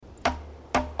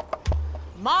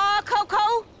Ma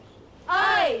Coco?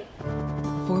 Aye.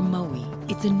 For Maui,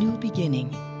 it's a new beginning.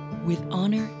 With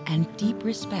honor and deep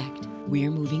respect,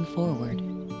 we're moving forward.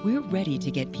 We're ready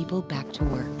to get people back to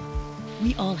work.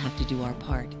 We all have to do our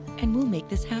part, and we'll make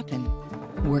this happen.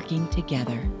 Working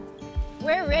together.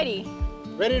 We're ready.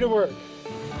 Ready to work.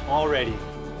 All ready.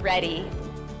 Ready.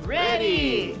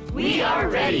 Ready! We are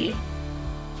ready.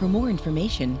 For more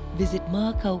information, visit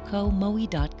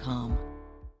makokomaui.com.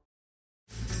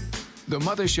 The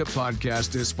Mothership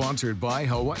Podcast is sponsored by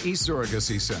Hawaii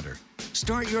Surrogacy Center.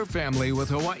 Start your family with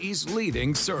Hawaii's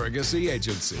leading surrogacy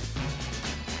agency.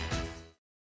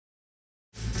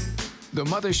 The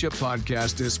Mothership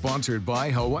Podcast is sponsored by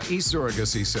Hawaii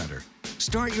Surrogacy Center.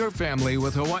 Start your family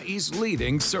with Hawaii's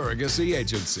leading surrogacy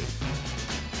agency.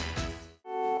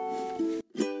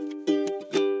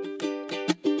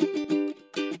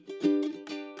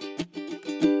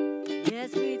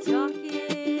 Yes, we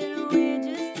talking, we're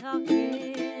just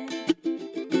talking.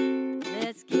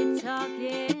 Let's get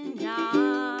talking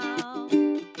now.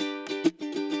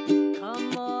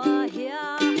 Come on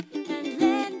here and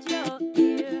lend your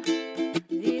ear.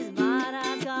 These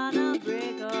matters gonna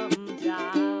break 'em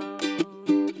down.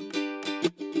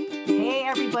 Hey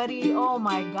everybody, oh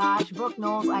my gosh, Brooke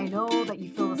Knowles, I know that you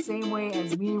feel the same way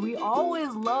as me. We always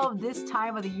love this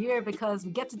time of the year because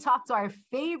we get to talk to our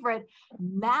favorite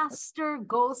master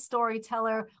ghost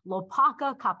storyteller,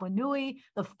 Lopaka Kapanui,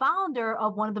 the founder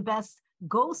of one of the best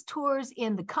ghost tours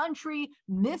in the country,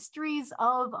 Mysteries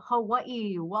of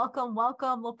Hawaii. Welcome,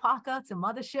 Lopaka, to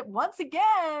Mothership once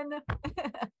again.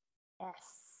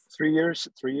 Yes. 3 years,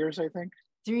 I think.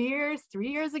 3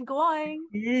 years and going.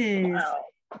 Wow.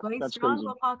 Going That's strong, crazy.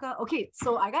 Lopaka. Okay,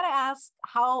 so I gotta ask,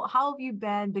 how have you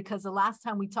been? Because the last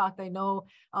time we talked, I know,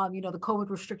 the COVID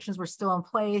restrictions were still in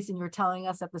place, and you were telling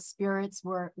us that the spirits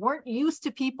weren't used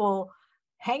to people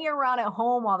hanging around at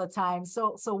home all the time.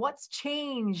 So what's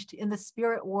changed in the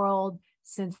spirit world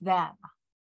since then?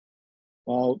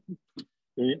 Well,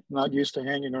 they're not used to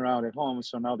hanging around at home,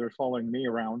 so now they're following me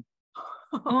around.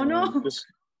 Oh And just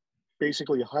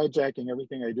basically hijacking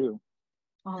everything I do.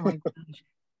 Oh my gosh.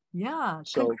 Yeah.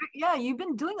 So- yeah, you've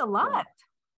been doing a lot.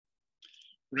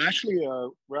 We're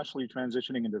actually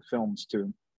transitioning into films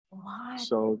too. What?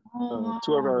 So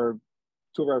two of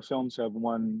our films have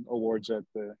won awards at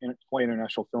the Hawaii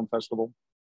International Film Festival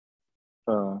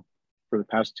for the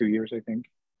past 2 years, I think.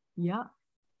 Yeah.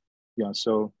 Yeah,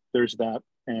 so there's that,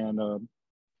 and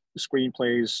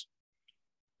screenplays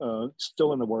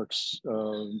still in the works.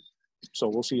 So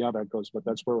we'll see how that goes, but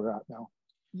that's where we're at now.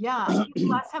 Yeah, I think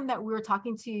last time that we were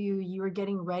talking to you, you were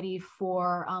getting ready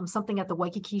for something at the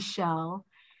Waikiki Shell,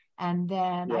 and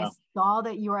then Yeah. I saw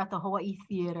that you were at the Hawaii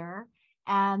Theater,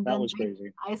 and That then was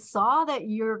crazy. I saw that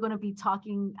you're going to be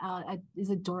talking is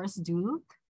it Doris Duke?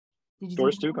 Did you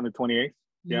Doris do that? Duke on the 28th.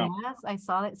 Yeah. Yes, I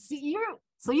saw that. See,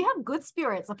 you have good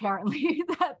spirits apparently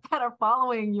that are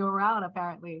following you around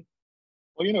apparently.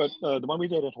 Well, the one we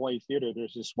did at Hawaii Theater,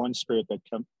 there's this one spirit that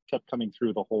kept coming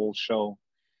through the whole show.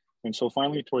 And so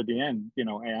finally toward the end,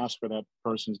 I asked for that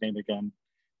person's name again.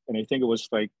 And I think it was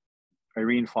like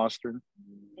Irene Foster.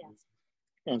 Yes.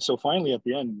 And so finally at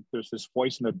the end, there's this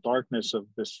voice in the darkness of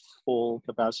this full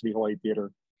capacity Hawaii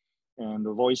Theater. And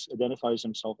the voice identifies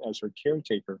himself as her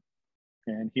caretaker.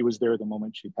 And he was there the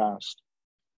moment she passed.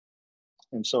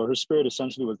 And so her spirit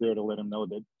essentially was there to let him know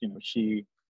that, she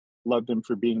loved him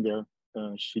for being there.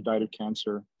 She died of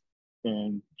cancer.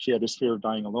 And she had this fear of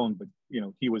dying alone, but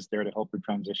he was there to help her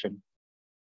transition.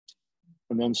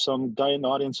 And then some guy in the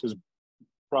audience has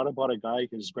brought about a guy,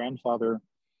 his grandfather,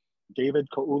 David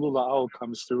Ka'ulula'au,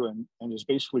 comes through and is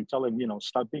basically telling him,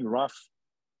 stop being rough,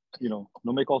 no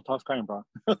make all tough kind, bro.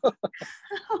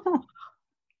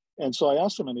 And so I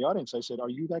asked him in the audience, I said,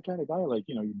 are you that kind of guy? Like,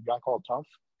 you got called tough?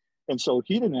 And so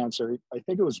he didn't answer. I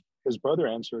think it was his brother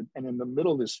answered. And in the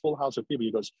middle of this full house of people,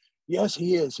 he goes, yes,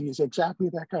 he is. He's exactly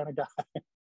that kind of guy.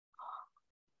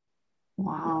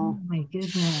 Wow. Oh my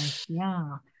goodness.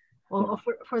 Yeah. Well,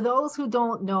 for those who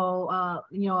don't know,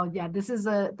 this is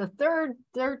the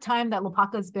third time that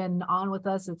Lopaka's been on with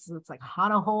us. It's like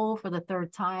Hana Hou for the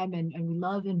third time, and we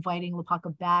love inviting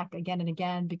Lopaka back again and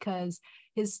again because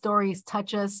his stories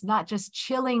touch us not just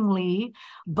chillingly,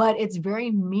 but it's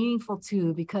very meaningful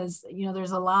too. Because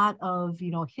there's a lot of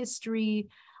history,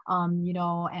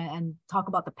 and talk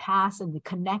about the past and the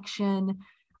connection.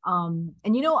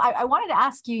 I wanted to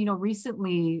ask you,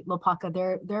 recently, Lopaka,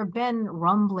 there have been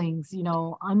rumblings,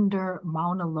 under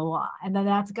Mauna Loa, and then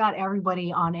that's got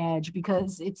everybody on edge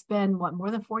because it's been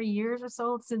more than 40 years or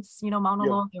so since, Mauna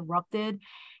Loa erupted,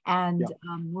 and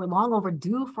we're long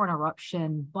overdue for an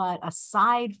eruption. But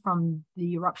aside from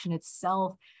the eruption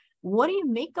itself, What do you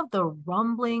make of the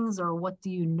rumblings, or what do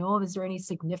you know of? Is there any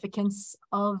significance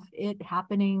of it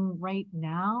happening right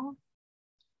now?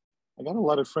 I got a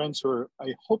lot of friends who are,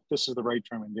 I hope this is the right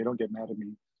term and they don't get mad at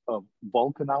me,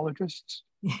 volcanologists.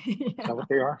 Is that what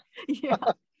they are? Yeah.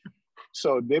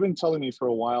 So they've been telling me for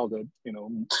a while that,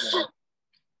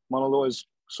 Mauna Loa is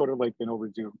sort of like been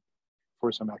overdue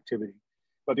for some activity.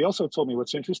 But they also told me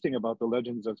what's interesting about the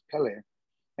legends of Pele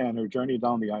and her journey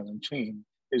down the island chain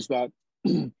is that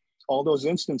all those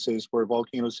instances where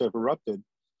volcanoes have erupted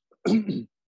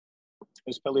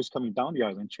as Pele is coming down the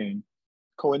island chain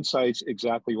coincides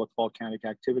exactly with volcanic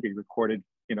activity recorded,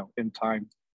 in time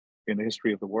in the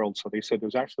history of the world. So they said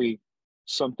there's actually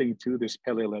something to this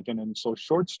Pele legend. And so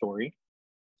short story,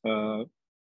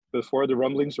 before the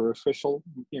rumblings were official,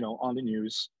 on the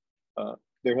news,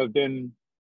 there have been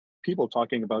people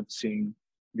talking about seeing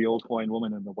the old Hawaiian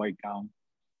woman in the white gown,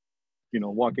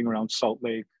 walking around Salt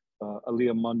Lake,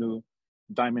 Alia Manu,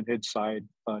 Diamond Head side,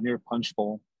 near Punch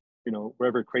Bowl,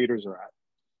 wherever craters are at.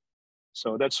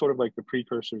 So that's sort of like the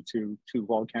precursor to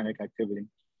volcanic activity.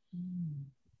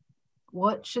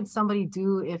 What should somebody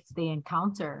do if they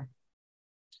encounter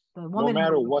the woman? No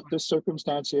matter what the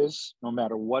circumstance is, no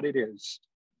matter what it is,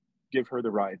 give her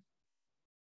the ride.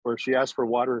 Or if she asks for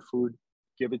water or food,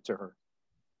 give it to her.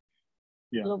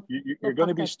 Yeah, you're going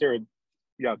to be scared.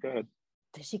 Yeah, go ahead.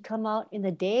 Does she come out in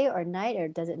the day or night, or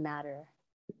does it matter?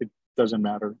 It doesn't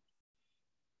matter.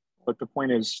 But the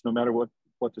point is, no matter what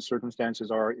the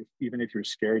circumstances are, even if you're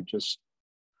scared, just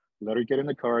let her get in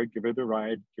the car, give her the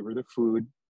ride, give her the food,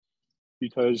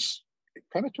 because it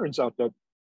kind of turns out that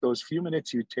those few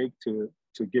minutes you take to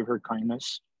give her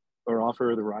kindness or offer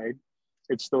her the ride,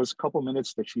 it's those couple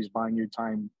minutes that she's buying you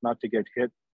time not to get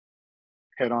hit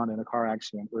head on in a car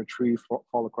accident or a tree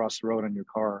fall across the road on your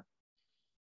car,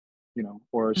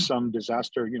 or some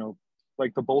disaster,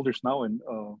 like the boulders now in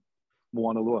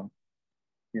Moana Lua.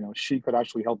 She could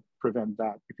actually help prevent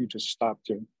that if you just stop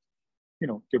to,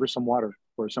 give her some water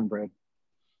or some bread.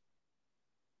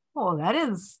 Oh,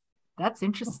 that's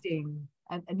interesting.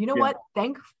 And you know what?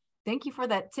 Thank you for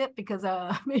that tip, because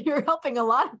you're helping a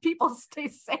lot of people stay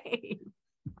safe.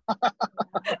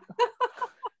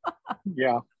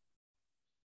 Yeah.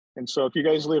 And so if you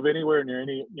guys live anywhere near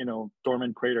any,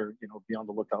 dormant crater, be on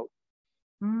the lookout.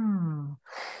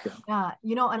 Yeah.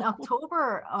 And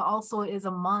October also is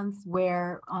a month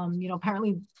where,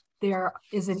 apparently there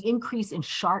is an increase in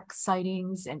shark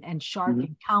sightings and shark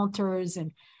encounters,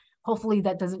 and hopefully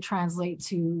that doesn't translate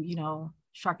to,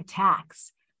 shark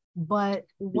attacks. But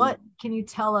what can you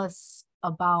tell us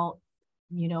about,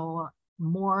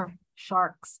 more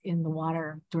sharks in the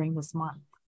water during this month?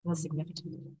 What's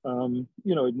significant?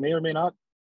 It may or may not,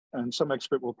 and some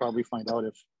expert will probably find out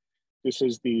if this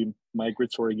is the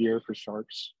migratory year for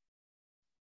sharks.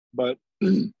 But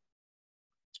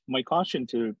my caution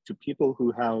to people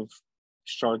who have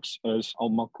sharks as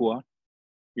aumakua,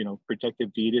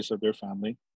 protective deities of their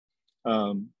family,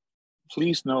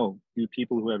 please know, you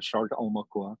people who have shark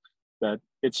aumakua, that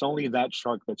it's only that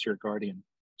shark that's your guardian.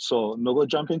 So no go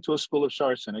jump into a school of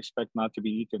sharks and expect not to be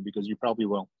eaten, because you probably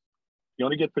will. You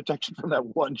only get protection from that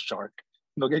one shark.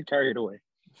 Don't get carried away.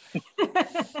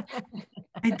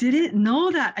 I didn't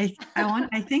know that.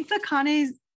 I think the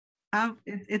Kane's I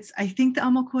think the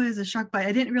Aumakua is a shark, but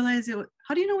I didn't realize it.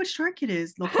 How do you know which shark it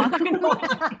is?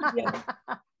 Yeah.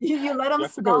 You let them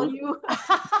smell you.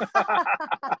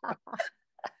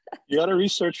 You got to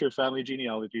research your family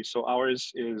genealogy. So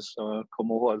ours is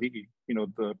Komoho Alii,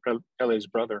 the Pele's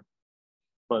brother.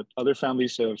 But other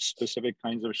families have specific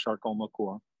kinds of shark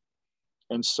aumakua.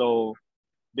 And so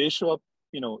they show up,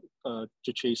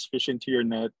 to chase fish into your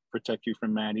net, protect you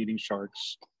from man-eating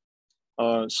sharks.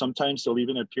 Sometimes they'll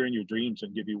even appear in your dreams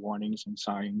and give you warnings and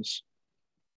signs.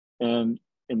 And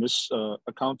in this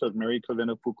account of Mary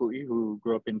Kalena Pukui, who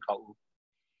grew up in Kau,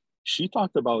 she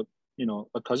talked about,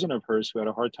 a cousin of hers who had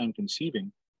a hard time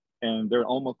conceiving, and their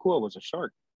aumakua was a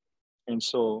shark. And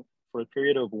so for a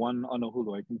period of one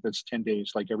anohulu, I think that's 10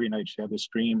 days, like every night she had this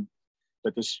dream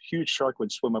that this huge shark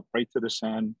would swim up right to the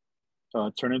sand,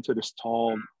 turn into this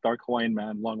tall, dark Hawaiian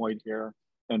man, long white hair,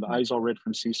 and the eyes all red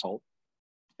from sea salt.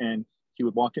 And he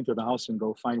would walk into the house and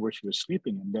go find where she was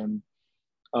sleeping. And then,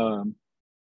 I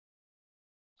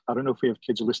don't know if we have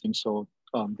kids listening, so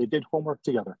they did homework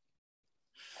together.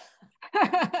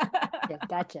 Yeah,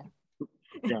 gotcha.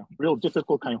 Yeah, real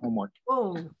difficult kind of homework.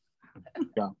 Oh.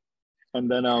 Yeah. And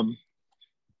then,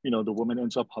 the woman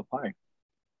ends up hapai.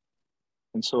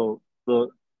 And so the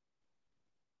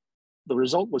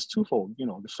result was twofold.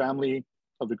 The family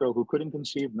of the girl who couldn't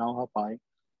conceive now hapai.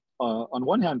 On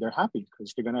one hand, they're happy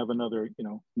because they're going to have another,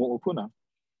 mo'opuna.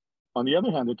 On the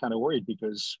other hand, they're kind of worried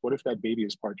because what if that baby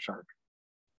is part shark?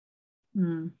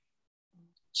 Mm.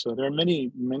 So there are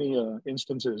many, many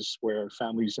instances where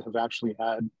families have actually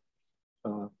had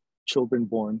children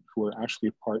born who are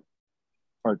actually part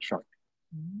shark.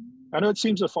 I know it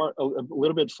seems a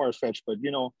little bit far-fetched, but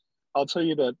I'll tell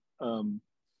you that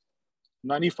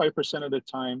 95% of the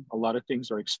time, a lot of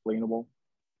things are explainable,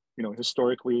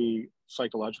 historically,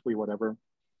 psychologically, whatever.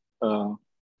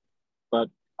 But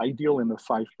I deal in the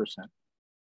 5%.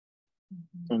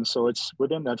 And so it's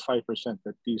within that 5%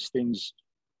 that these things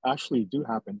actually do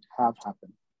happen, have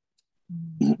happened.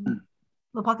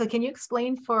 Lopaka, can you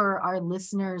explain for our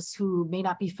listeners who may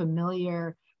not be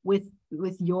familiar with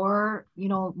your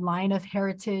line of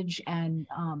heritage, and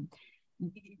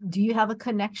do you have a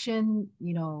connection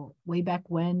way back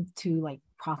when to like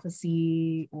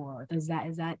prophecy, or is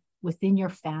that within your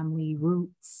family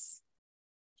roots?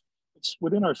 It's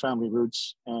within our family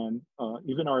roots, and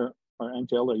even our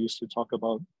Aunt Ella used to talk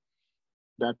about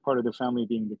that part of the family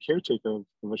being the caretaker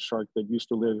of a shark that used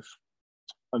to live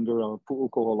under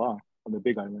Pu'ukohola on the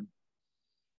Big Island.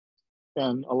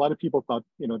 And a lot of people thought,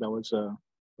 that was a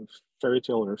fairy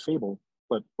tale or a fable.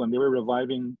 But when they were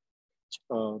reviving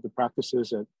the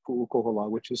practices at Pu'ukohola,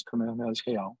 which is Kamehameha's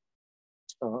heiau,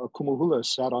 a kumuhula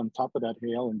sat on top of that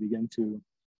heiau and began to,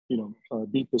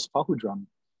 beat this pahu drum.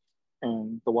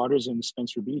 And the waters in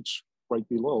Spencer Beach, right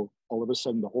below, all of a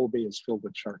sudden the whole bay is filled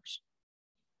with sharks.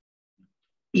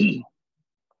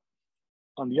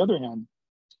 On the other hand,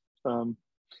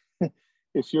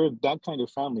 if you're that kind of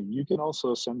family, you can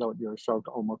also send out your shark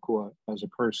aumakua as a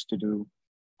curse to do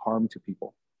harm to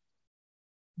people.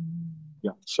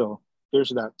 Yeah, so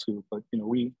there's that too. But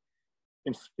we,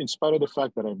 in spite of the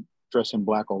fact that I dress in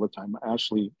black all the time, I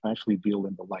actually deal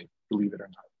in the light, believe it or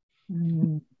not.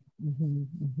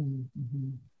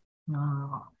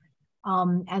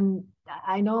 And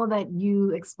I know that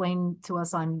you explained to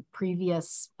us on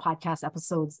previous podcast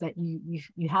episodes that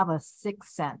you have a sixth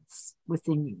sense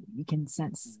within you. You can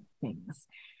sense things.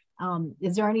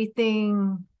 Is there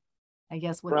anything, I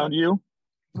guess, around you?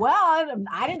 Well,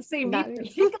 I didn't say me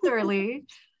particularly.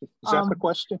 Is that the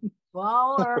question?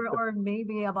 Well, or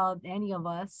maybe about any of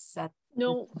us.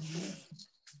 No.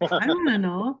 I don't want to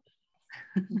know.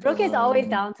 Brooke is always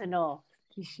down to know.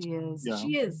 She is. Yeah.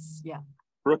 She is. Yeah.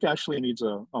 Brooke actually needs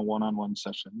a one-on-one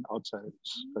session outside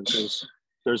because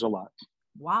there's a lot.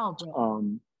 Wow, Brooke.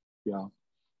 Yeah.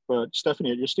 But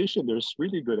Stephanie, at your station, there's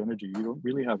really good energy. You don't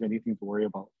really have anything to worry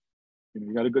about.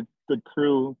 You got a good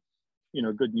crew,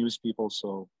 good news people.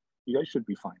 So you guys should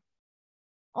be fine.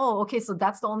 Oh, okay. So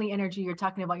that's the only energy you're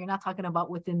talking about. You're not talking about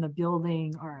within the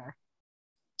building or.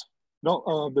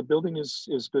 No, the building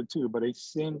is good too. But I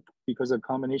think because of the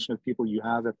combination of people you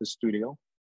have at the studio,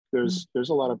 there's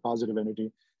a lot of positive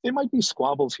energy. There might be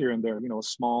squabbles here and there,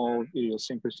 small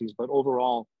idiosyncrasies, but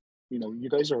overall, you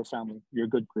guys are a family. You're a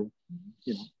good crew,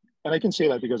 And I can say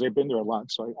that because I've been there a lot,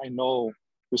 so I know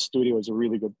the studio is a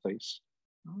really good place.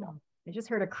 Oh, yeah. I just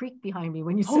heard a creak behind me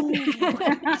when you said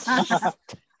that.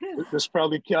 There's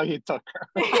probably Kiahi Tucker.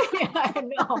 Yeah, I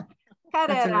know. Cut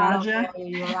That's it a out, Raja.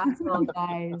 you rascal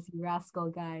guys. You rascal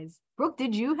guys. Brooke,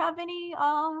 did you have any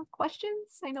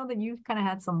questions? I know that you kind of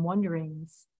had some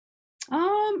wonderings.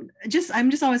 I'm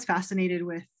just always fascinated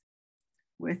with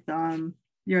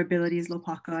your abilities,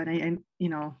 Lopaka, and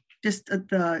just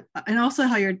and also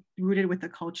how you're rooted with the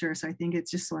culture. So I think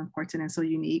it's just so important and so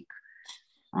unique.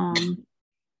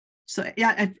 So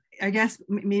yeah, I guess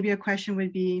maybe a question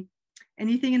would be,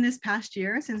 anything in this past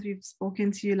year since we've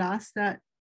spoken to you last that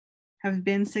have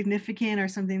been significant or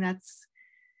something that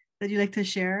you'd like to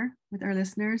share with our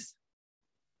listeners?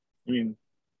 I mean,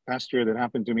 past year that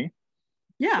happened to me?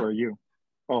 Yeah. Or you?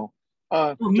 Oh,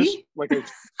 me? Just like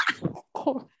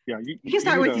yeah, you can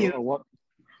start with you.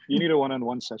 You need a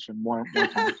one-on-one session more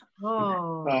times.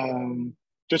 Oh.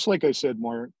 Just like I said,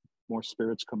 more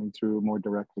spirits coming through more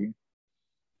directly.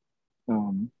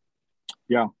 And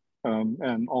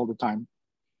all the time.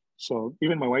 So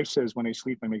even my wife says when I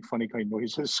sleep, I make funny kind of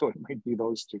noises. So it might be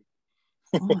those two.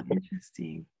 Oh,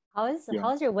 interesting.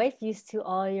 How's your wife used to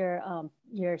all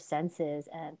your senses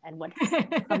and what's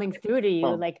coming through to you?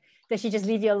 Oh. Like, does she just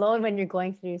leave you alone when you're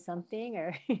going through something,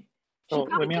 or?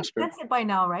 Let me ask her. That's it by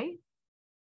now, right?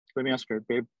 Let me ask her,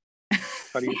 babe.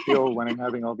 How do you feel when I'm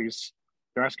having all these?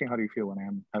 They're asking how do you feel when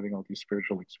I'm having all these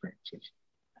spiritual experiences.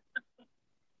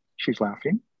 She's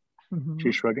laughing. Mm-hmm.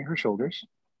 She's shrugging her shoulders.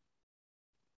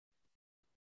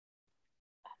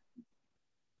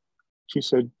 She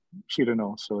said she don't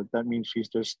know, so that means she's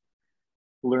just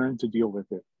learned to deal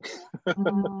with it.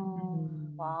 Oh,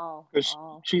 wow. Because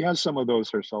she has some of those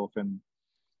herself, and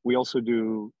we also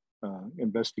do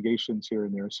investigations here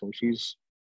and there. So she's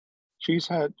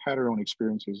had her own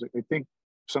experiences. I think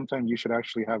sometime you should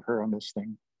actually have her on this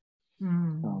thing.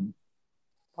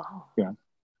 Wow. Yeah,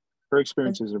 her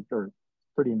experiences are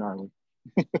pretty gnarly.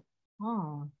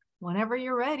 Oh, whenever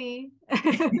you're ready.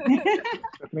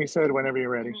 Stephanie said, "Whenever you're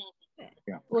ready."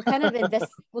 Yeah. What kind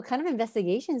of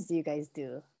investigations do you guys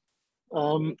do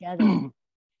together?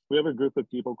 We have a group of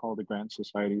people called the Grant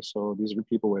Society. So these are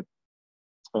people with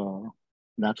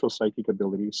natural psychic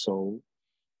abilities. So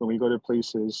when we go to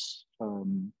places,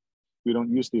 we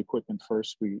don't use the equipment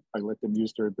first. I let them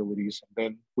use their abilities, and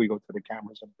then we go to the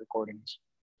cameras and recordings.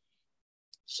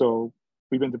 So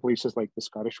we've been to places like the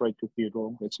Scottish Rite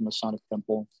Cathedral. It's a Masonic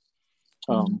temple.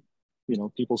 You know,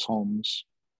 people's homes,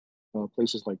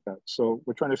 places like that. So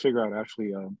we're trying to figure out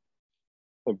actually a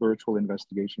virtual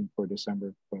investigation for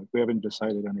December, but we haven't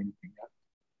decided on anything yet.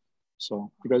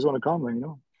 So if you guys want to come, let me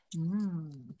know.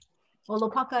 Well,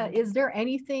 Lopaka, is there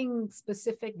anything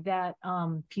specific that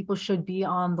people should be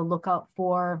on the lookout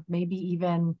for? Maybe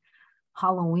even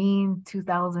Halloween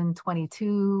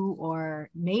 2022, or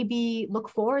maybe look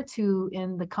forward to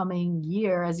in the coming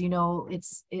year? As you know,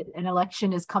 an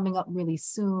election is coming up really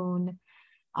soon.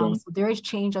 So there is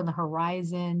change on the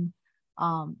horizon.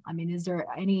 I mean, is there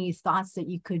any thoughts that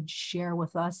you could share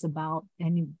with us about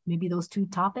maybe those two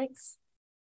topics?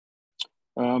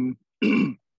 From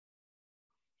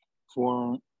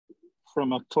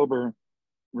October,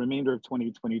 remainder of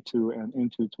 2022 and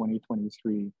into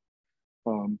 2023,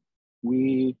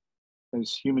 we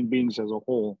as human beings as a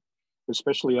whole,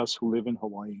 especially us who live in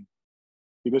Hawaii,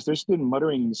 because there's been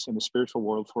mutterings in the spiritual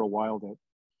world for a while that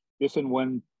if and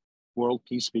when world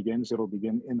peace begins, it'll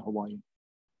begin in Hawaii.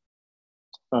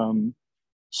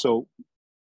 So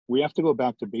we have to go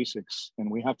back to basics, and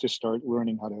we have to start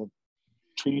learning how to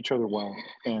treat each other well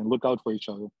and look out for each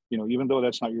other. You know, even though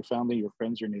that's not your family, your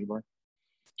friends, your neighbor,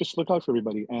 just look out for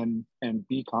everybody and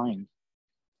be kind.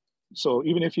 So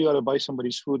even if you got to buy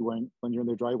somebody's food when you're in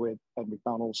the driveway at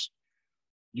McDonald's,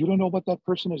 you don't know what that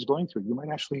person is going through. You might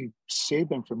actually save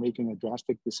them from making a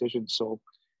drastic decision. So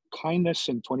kindness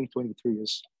in 2023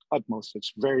 is utmost.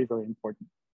 It's very, very important.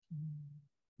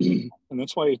 And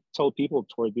that's why I tell people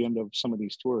toward the end of some of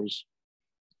these tours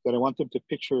that I want them to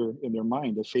picture in their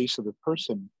mind the face of the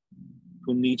person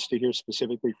who needs to hear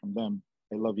specifically from them,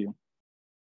 "I love you."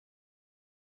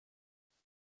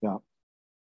 Yeah.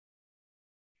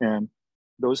 And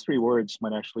those 3 words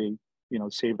might actually, you know,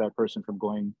 save that person from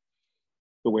going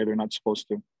the way they're not supposed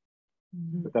to.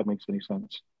 If that makes any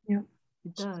sense. Yeah,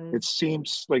 it does. It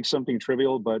seems like something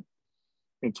trivial, but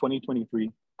in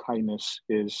 2023, kindness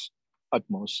is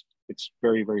utmost. It's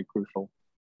very, very crucial.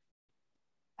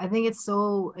 I think it's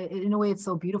so, in a way, it's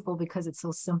so beautiful because it's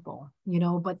so simple, you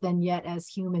know, but then yet as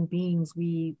human beings,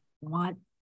 we want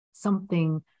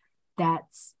something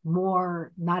that's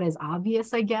more not as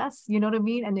obvious, I guess, you know what I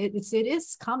mean? And it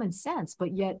is common sense,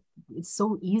 but yet it's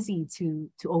so easy to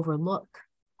overlook.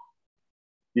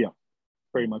 Yeah,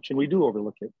 very much. And we do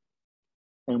overlook it.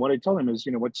 And what I tell them is,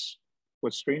 you know, what's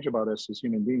strange about us as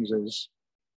human beings is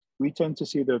we tend to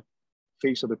see the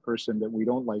face of the person that we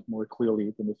don't like more clearly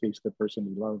than the face of the person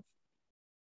we love.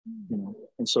 You know,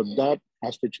 and so that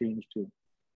has to change too.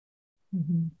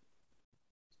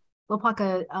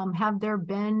 Lopaka, have there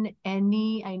been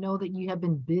any, I know that you have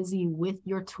been busy with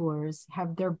your tours,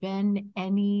 have there been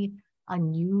any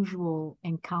unusual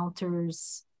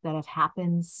encounters that have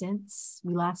happened since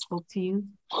we last spoke to you?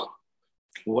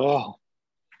 Well,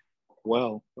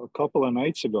 a couple of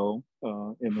nights ago,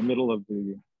 in the middle of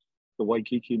the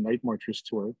Waikiki Night Marchers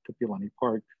tour, Kapilani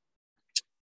Park,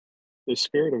 the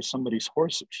spirit of somebody's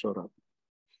horse showed up.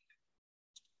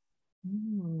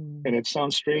 And it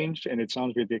sounds strange and it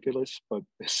sounds ridiculous, but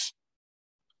this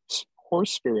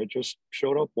horse spirit just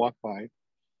showed up, walked by,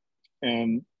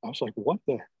 and I was like, what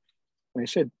the? And I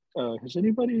said, has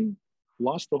anybody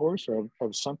lost the horse or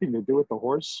have something to do with the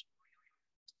horse?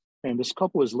 And this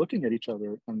couple is looking at each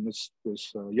other, and this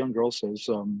young girl says,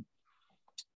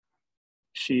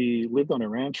 she lived on a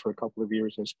ranch for a couple of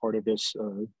years as part of this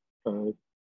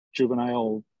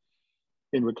juvenile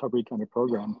in recovery kind of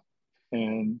program.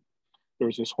 And there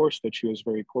was this horse that she was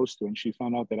very close to, and she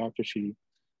found out that after she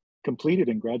completed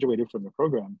and graduated from the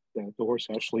program, that the horse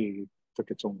actually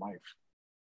took its own life.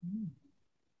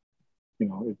 You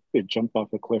know, it jumped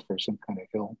off a cliff or some kind of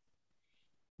hill.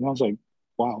 And I was like,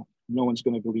 wow, no one's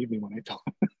going to believe me when I tell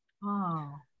them.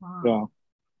 Oh, wow. Yeah.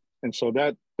 And so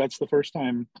that's the first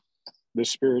time the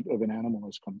spirit of an animal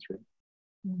has come through.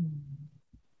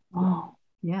 Oh,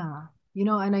 yeah. You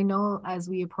know, and I know as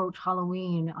we approach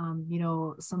Halloween, you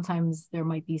know, sometimes there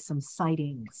might be some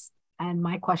sightings. And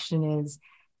my question is,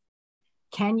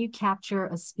 can you capture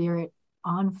a spirit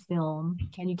on film?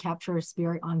 Can you capture a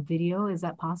spirit on video? Is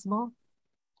that possible?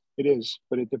 It is,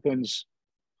 but it depends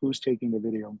who's taking the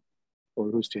video or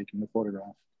who's taking the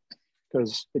photograph,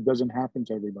 because it doesn't happen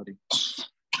to everybody.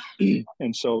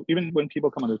 And so even when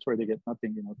people come on the tour, they get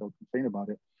nothing, they'll complain about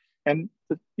it. And,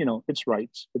 it's right,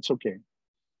 it's okay.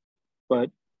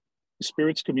 But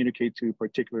spirits communicate to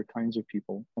particular kinds of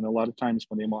people. And a lot of times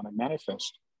when they want to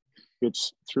manifest,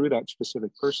 it's through that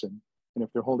specific person. And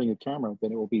if they're holding a camera,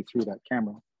 then it will be through that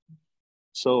camera.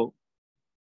 So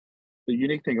the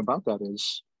unique thing about that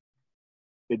is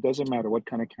it doesn't matter what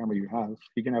kind of camera you have.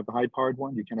 You can have the high-powered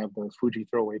one, you can have the Fuji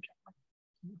throwaway camera.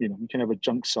 You can have a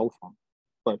junk cell phone.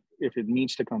 But if it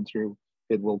needs to come through,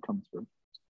 it will come through.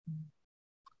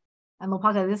 And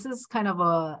Lopaka, this is kind of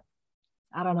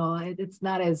I don't know, it's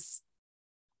not as,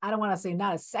 I don't want to say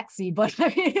not as sexy, but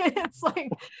it's like,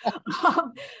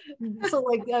 so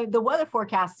like the weather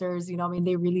forecasters,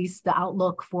 they release the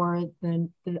outlook for the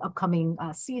upcoming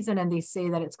season, and they say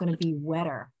that it's going to be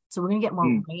wetter. So we're going to get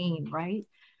more rain, right?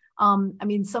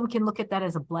 Some can look at that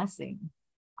as a blessing.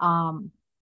 Some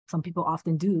people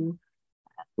often do.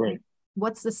 Right.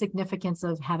 What's the significance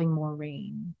of having more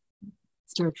rain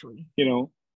spiritually?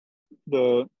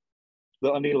 The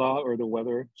Anila or the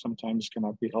weather sometimes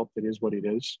cannot be helped. It is what it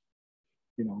is,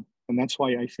 and that's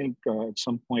why I think at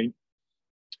some point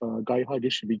Guy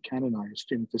Huggies should be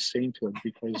canonized into sainthood,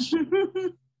 because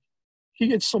he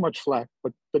gets so much flack,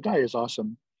 but the guy is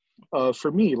awesome.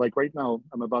 For me, like right now,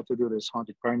 I'm about to do this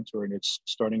Haunted Crime tour and it's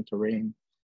starting to rain.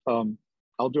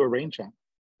 I'll do a rain chant,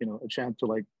 a chant to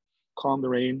like calm the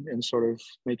rain and sort of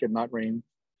make it not rain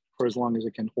for as long as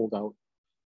it can hold out.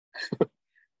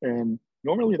 And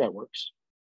normally that works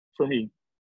for me.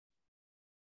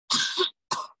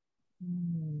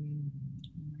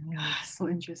 So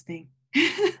interesting.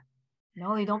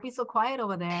 Noli, don't be so quiet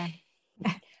over there.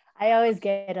 I always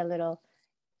get a little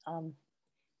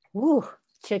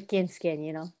chicken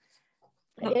skin,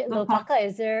 Lopaka,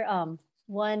 is there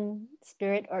one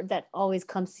spirit or that always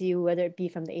comes to you, whether it be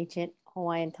from the ancient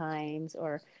Hawaiian times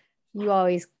or you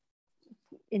always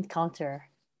encounter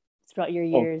throughout your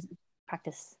years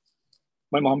practice?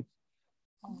 My mom.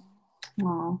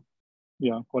 Wow.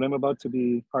 Yeah, when I'm about to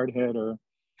be hard hit or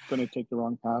going to take the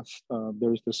wrong path,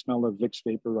 there's the smell of Vicks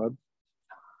Vapor Rub.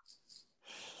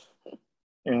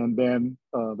 And then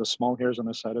the small hairs on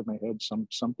the side of my head,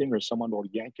 something or someone will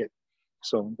yank it.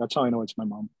 So that's how I know it's my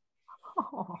mom.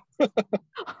 Oh.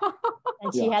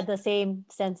 And she had the same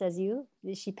sense as you?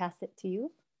 Did she pass it to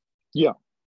you? Yeah.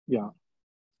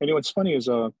 What's funny is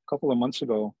a couple of months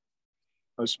ago,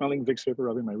 I was smelling Vicks Vapor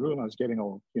Rub in my room. I was getting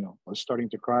I was starting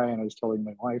to cry, and I was telling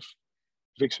my wife,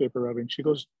 Vicks Vapor Rub. And she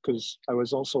goes, because I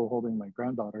was also holding my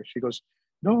granddaughter, she goes,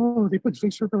 "No, they put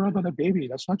Vicks Vapor Rub on a baby.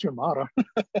 That's not your motto."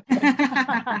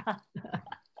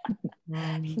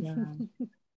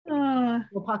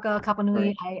 Lopaka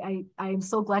Kapanui, I am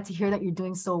so glad to hear that you're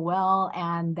doing so well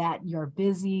and that you're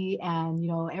busy. And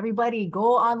everybody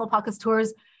go on Lopaka's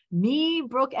tours. Me,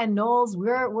 Brooke, and Knowles,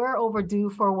 we're overdue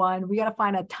for one. We got to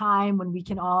find a time when we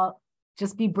can all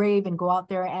just be brave and go out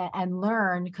there and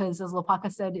learn, because as Lopaka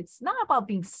said, it's not about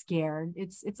being scared.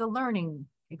 It's a learning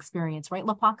experience, right,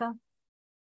 Lopaka?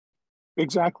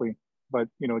 Exactly. But,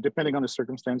 depending on the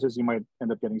circumstances, you might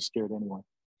end up getting scared anyway.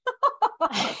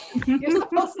 You're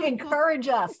supposed to encourage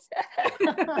us.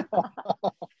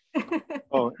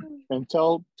 Oh, and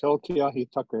tell Keahi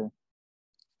Tucker,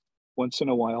 once in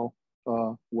a while,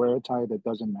 wear a tie that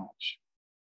doesn't match.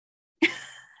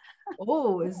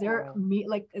 Oh, is there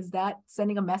is that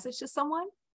sending a message to someone?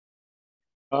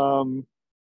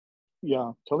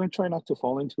 Yeah, tell them try not to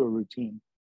fall into a routine.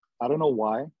 I don't know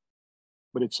why,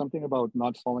 but it's something about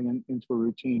not falling into a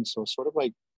routine. So sort of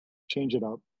like change it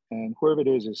up. And whoever it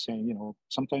is saying,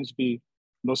 sometimes be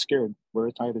no scared, wear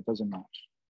a tie that doesn't match.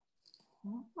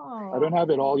 Oh. I don't have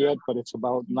it all yet, but it's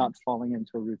about not falling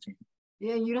into a routine.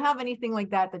 Yeah, you don't have anything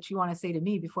like that you want to say to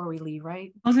me before we leave,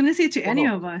 right? I was going to say to any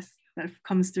of us that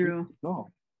comes through.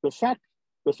 No, the fact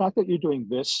that you're doing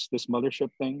this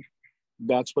mothership thing,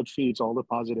 that's what feeds all the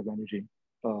positive energy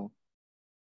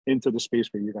into the space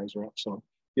where you guys are at. So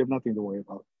you have nothing to worry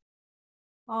about.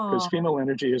 Because female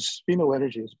energy is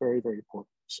very, very important.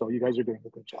 So you guys are doing a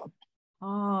good job.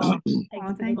 Thank you.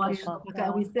 Okay,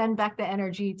 we send back the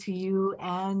energy to you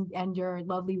and your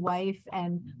lovely wife,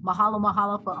 and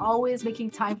mahalo for always making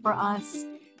time for us,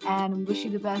 and we wish you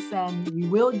the best, and we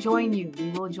will join you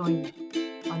on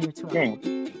your tour. Okay.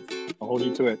 I'll hold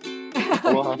you to it.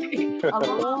 Aloha.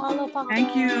 Aloha.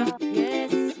 Thank you.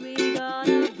 Yes, we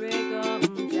gonna break